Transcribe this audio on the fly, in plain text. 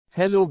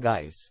Hello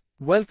guys.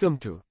 Welcome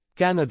to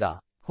Canada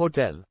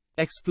Hotel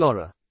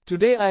Explorer.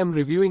 Today I am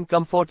reviewing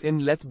Comfort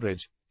Inn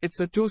Lethbridge.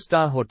 It's a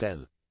 2-star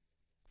hotel.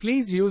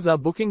 Please use our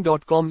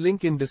booking.com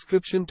link in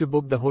description to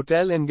book the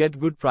hotel and get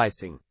good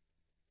pricing.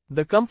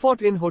 The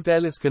Comfort Inn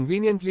Hotel is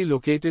conveniently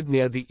located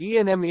near the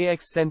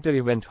ENMAX Center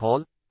Event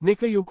Hall,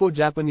 Nikka Yuko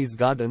Japanese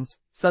Gardens,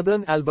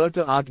 Southern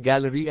Alberta Art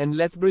Gallery and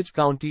Lethbridge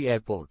County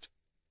Airport.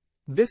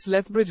 This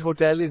Lethbridge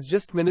hotel is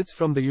just minutes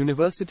from the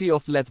University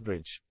of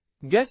Lethbridge.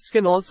 Guests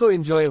can also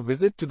enjoy a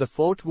visit to the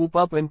Fort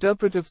Whoop-Up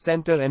Interpretive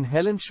Center and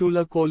Helen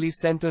Schuler Coulee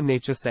Center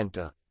Nature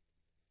Center.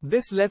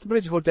 This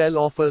Lethbridge hotel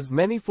offers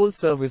many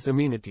full-service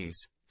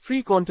amenities: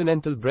 free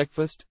continental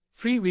breakfast,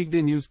 free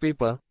weekday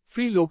newspaper,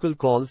 free local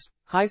calls,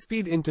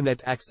 high-speed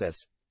internet access.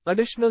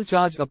 Additional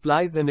charge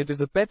applies and it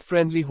is a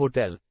pet-friendly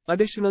hotel.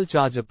 Additional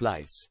charge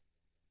applies.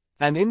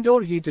 An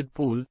indoor heated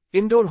pool,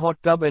 indoor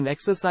hot tub and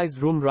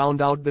exercise room round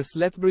out this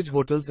Lethbridge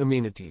hotel's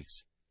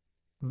amenities.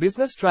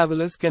 Business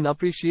travelers can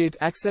appreciate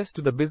access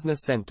to the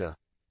business center.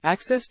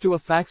 Access to a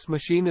fax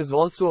machine is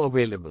also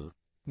available.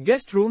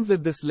 Guest rooms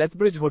at this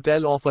Lethbridge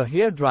hotel offer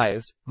hair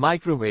dryers,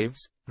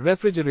 microwaves,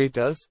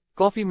 refrigerators,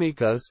 coffee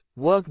makers,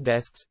 work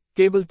desks,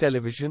 cable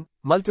television,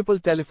 multiple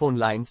telephone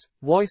lines,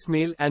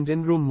 voicemail and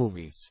in-room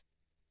movies.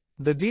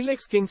 The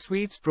deluxe king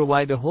suites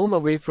provide a home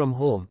away from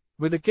home,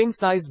 with a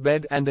king-size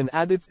bed and an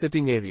added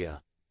sitting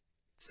area.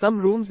 Some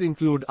rooms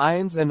include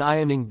irons and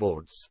ironing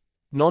boards.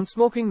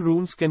 Non-smoking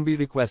rooms can be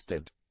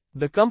requested.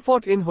 The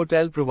Comfort Inn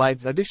Hotel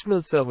provides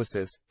additional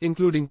services,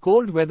 including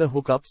cold weather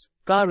hookups,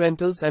 car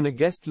rentals and a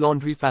guest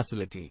laundry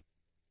facility.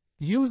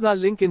 Use our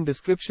link in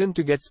description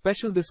to get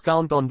special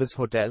discount on this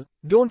hotel.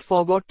 Don't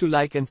forget to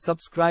like and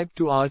subscribe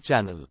to our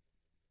channel.